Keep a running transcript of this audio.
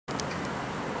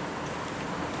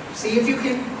See if you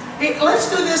can. Hey, let's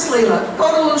do this, Leela.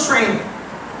 Go to loose rein.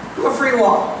 Do a free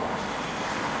walk.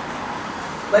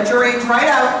 Let your reins right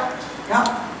out. Yep.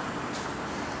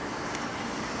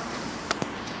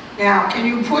 Now, can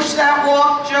you push that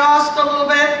walk just a little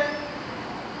bit?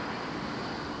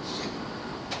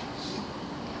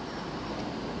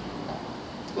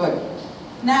 Good.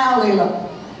 Now, Leela,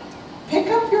 pick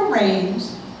up your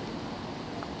reins.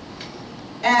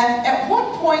 And at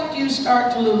what point do you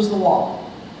start to lose the walk?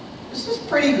 This is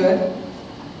pretty good.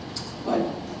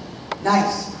 Good.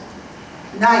 Nice.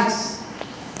 Nice.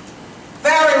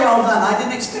 Very well done. I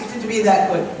didn't expect it to be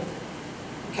that good.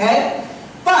 Okay?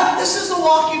 But this is the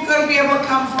walk you're going to be able to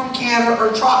come from canter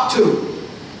or trot to.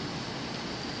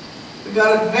 We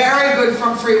got it very good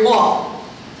from free walk.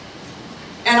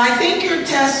 And I think your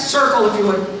test, circle if you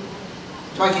would,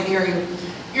 so I can hear you.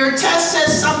 Your test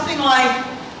says something like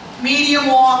medium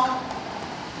walk,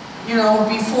 you know,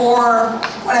 before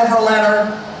whatever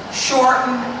letter,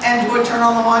 shorten and do a turn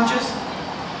on the haunches.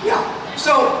 Yeah.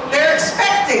 So they're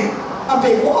expecting a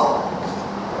big walk,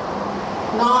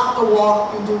 not the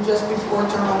walk you do just before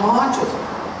turn on the haunches.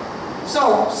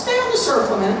 So stay on the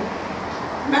circle a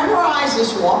minute. Memorize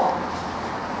this walk.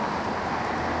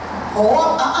 Hold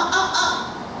up,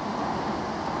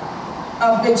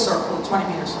 a big circle, a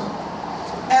 20-meter circle.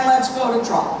 And let's go to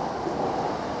trot.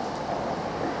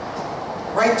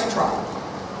 Right to trot.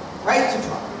 Right to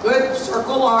trot. Good.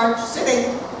 Circle large.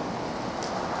 Sitting.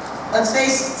 Let's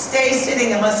stay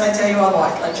sitting unless I tell you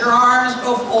otherwise. Let your arms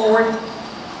go forward.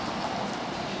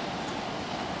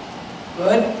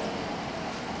 Good.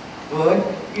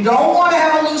 Good. You don't want to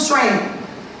have a loose rein.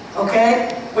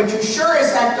 Okay? But you sure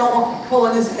as heck don't want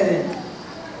pulling his head in.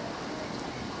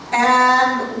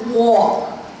 And walk.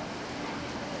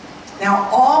 Now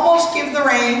almost give the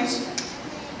reins.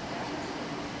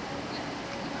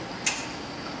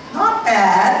 Not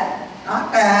bad,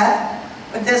 not bad,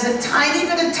 but there's a tiny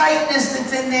bit of tightness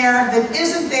that's in there that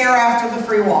isn't there after the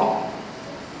free walk.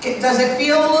 Does it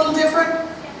feel a little different?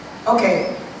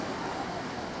 Okay.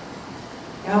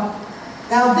 Yep.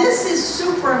 Now this is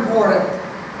super important.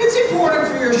 It's important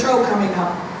for your show coming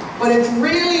up, but it's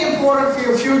really important for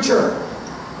your future.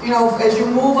 You know, as you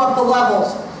move up the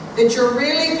levels, that you're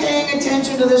really paying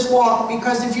attention to this walk,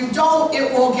 because if you don't,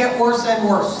 it will get worse and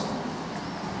worse.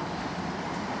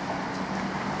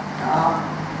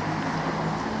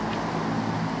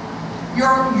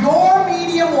 Your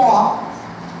medium walk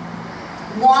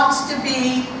wants to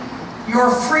be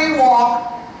your free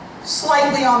walk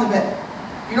slightly on the bit.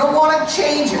 You don't want to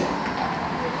change it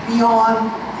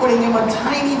beyond putting him a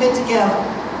tiny bit together.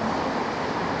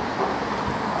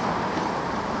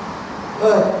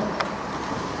 Good.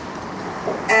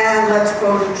 And let's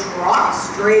go to trot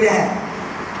straight ahead.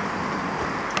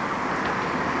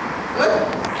 Good.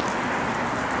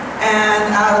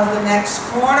 And out of the next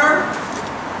corner.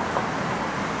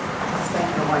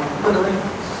 Literally.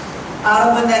 Out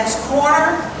of the next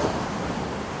corner.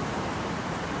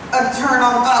 A turn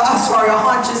on, a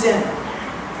haunches in.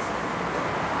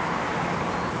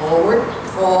 Forward,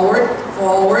 forward,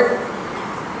 forward.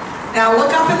 Now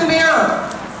look up in the mirror.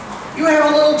 You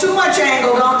have a little too much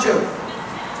angle, don't you?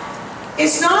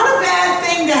 It's not a bad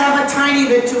thing to have a tiny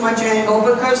bit too much angle,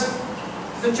 because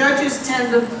the judges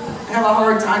tend to have a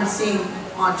hard time seeing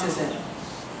haunches in.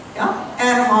 Yeah?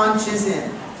 And haunches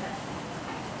in.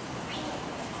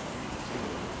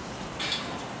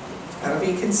 Gotta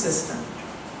be consistent.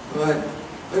 Good.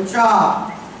 Good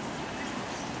job.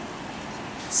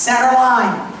 Center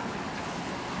line.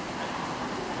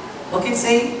 Look and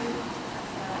see.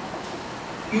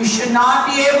 You should not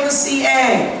be able to see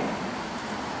A.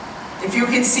 If you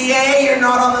can see A, you're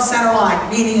not on the center line,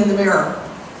 meaning in the mirror.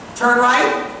 Turn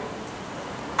right.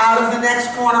 Out of the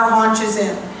next corner, haunches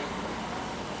in.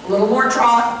 A little more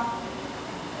trot.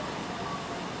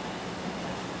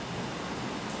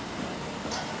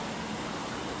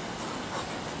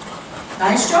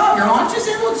 Nice job. Your haunches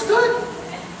in looks good.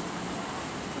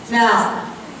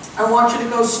 Now, I want you to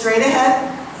go straight ahead,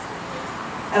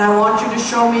 and I want you to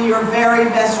show me your very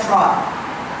best trot.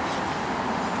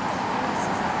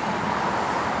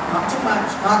 Not too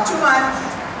much. Not too much.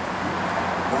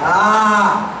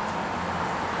 Ah.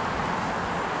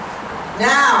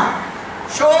 Now,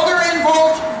 shoulder in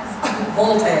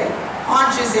volte,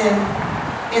 haunches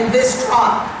in this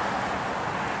trot.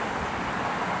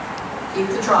 Keep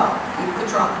the trot, keep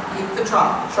the trot, keep the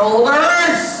trot.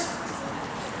 Shoulders.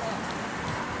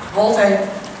 Volte.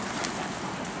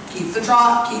 Keep the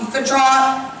trot, keep the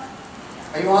trot.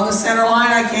 Are you on the center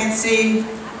line? I can't see.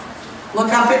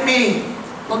 Look up at me.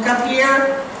 Look up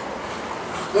here.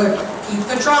 Good. Keep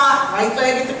the trot. Right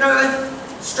leg at the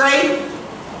good. Straight.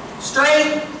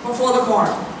 straight before the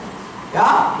corner.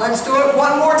 Yeah, let's do it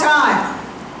one more time.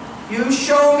 You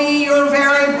show me your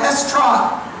very best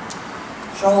trot.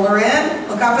 Shoulder in,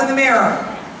 look up in the mirror.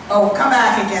 Oh, come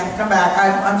back again, come back.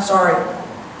 I'm sorry.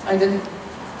 I didn't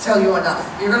tell you enough.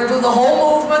 You're going to do the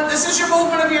whole movement. This is your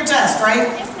movement of your test, right?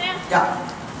 Yes, ma'am. Yeah.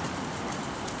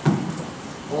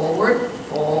 Forward,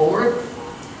 forward.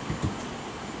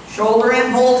 Shoulder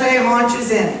in, volte,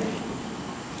 haunches in.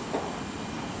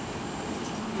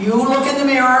 You look in the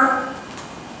mirror.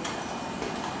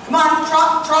 Come on,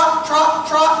 trot, trot, trot,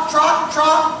 trot, trot,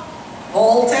 trot.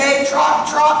 Volte, trot,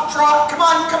 trot, trot. Come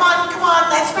on, come on, come on.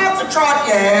 That's not the trot.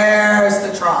 There's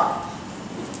the trot.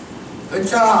 Good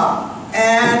job.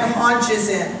 And haunches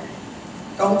in.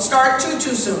 Don't start too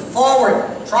soon. Forward.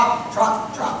 Trot,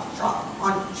 trot, trot, trot.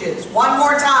 Haunches. One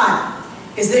more time.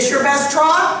 Is this your best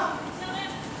trot?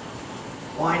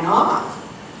 Why not?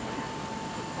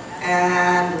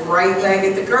 And right leg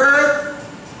at the girth.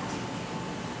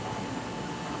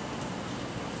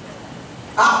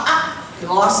 You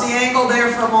lost the angle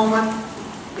there for a moment.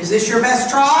 Is this your best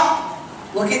trot?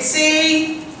 Look at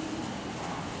C.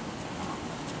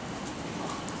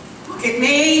 Look at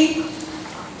me.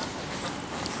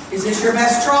 Is this your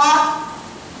best trot?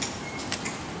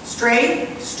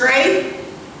 Straight, straight.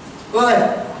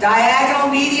 Good. Diagonal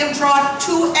medium trot,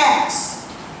 2X.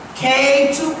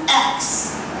 K to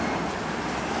X.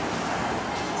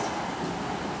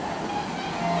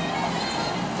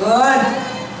 Good.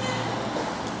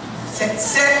 Sit,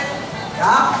 sit.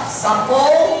 Yeah,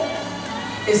 supple.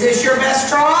 Is this your best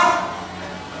trot?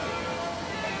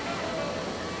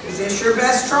 Is this your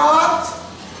best trot?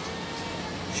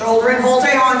 Shoulder in, volte,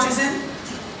 haunches in.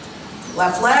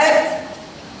 Left leg.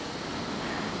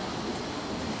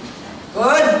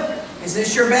 Good. Is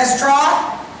this your best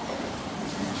trot?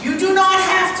 You do not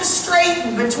have to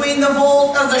straighten between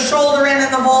the shoulder in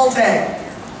and the volte.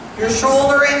 Your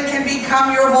shoulder in can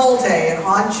become your volte. It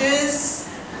haunches.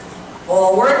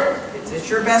 Forward. Is this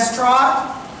your best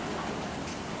trot?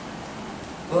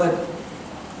 Good.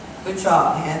 Good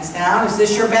job. Hands down. Is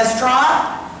this your best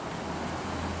trot?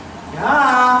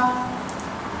 Yeah.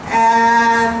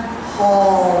 And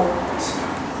hold.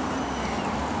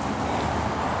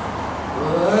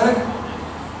 Good.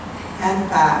 And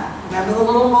back. Remember the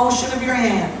little motion of your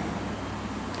hand.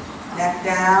 Neck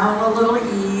down a little,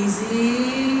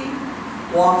 easy.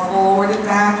 Walk forward and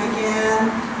back again.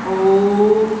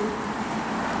 Move.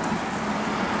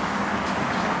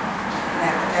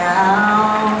 Neck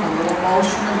down, a little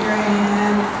motion of your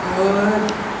hand. Good.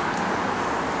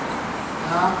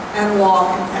 Up and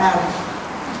walk and paddle.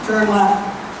 Turn left.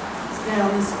 Stay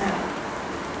on this end.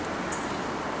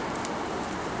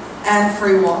 And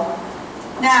free walk.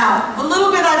 Now, the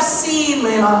little bit I've seen,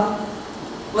 Layla,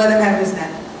 let him have his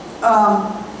neck.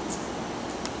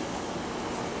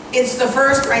 It's the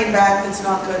first rein back that's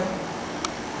not good,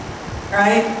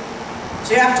 right?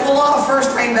 So you have to do a lot of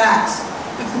first rein backs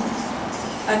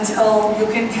until you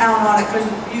can count on it, because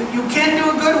you can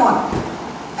do a good one,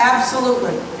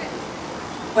 absolutely,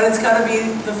 but it's got to be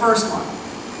the first one.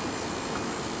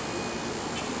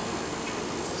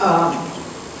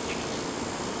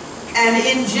 And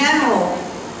in general,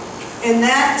 in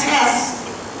that test,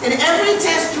 in every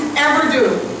test you ever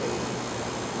do,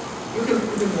 you can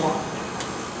walk.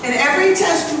 In every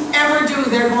test you ever do,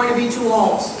 there are going to be 2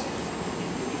 halts.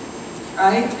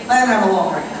 Right? Let him have a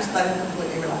walk right. Just let him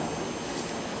completely relax.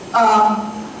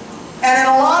 And in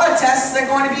a lot of tests, there are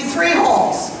going to be 3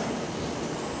 halts.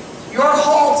 Your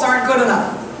halts aren't good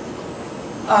enough.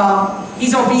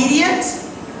 He's obedient,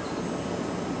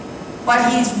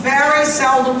 but he's very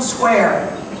seldom square.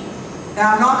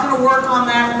 Now, I'm not going to work on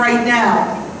that right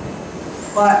now,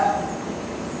 but,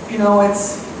 you know,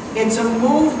 it's a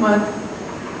movement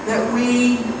that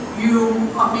you,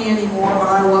 not me anymore, but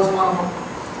I was one of them,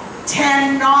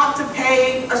 tend not to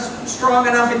pay a strong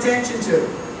enough attention to.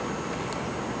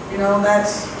 You know,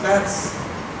 that's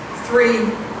 3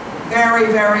 very,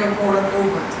 very important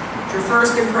movements. It's your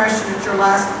first impression, it's your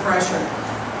last impression.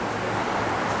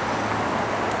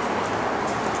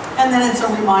 And then it's a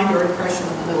reminder impression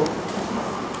in the middle.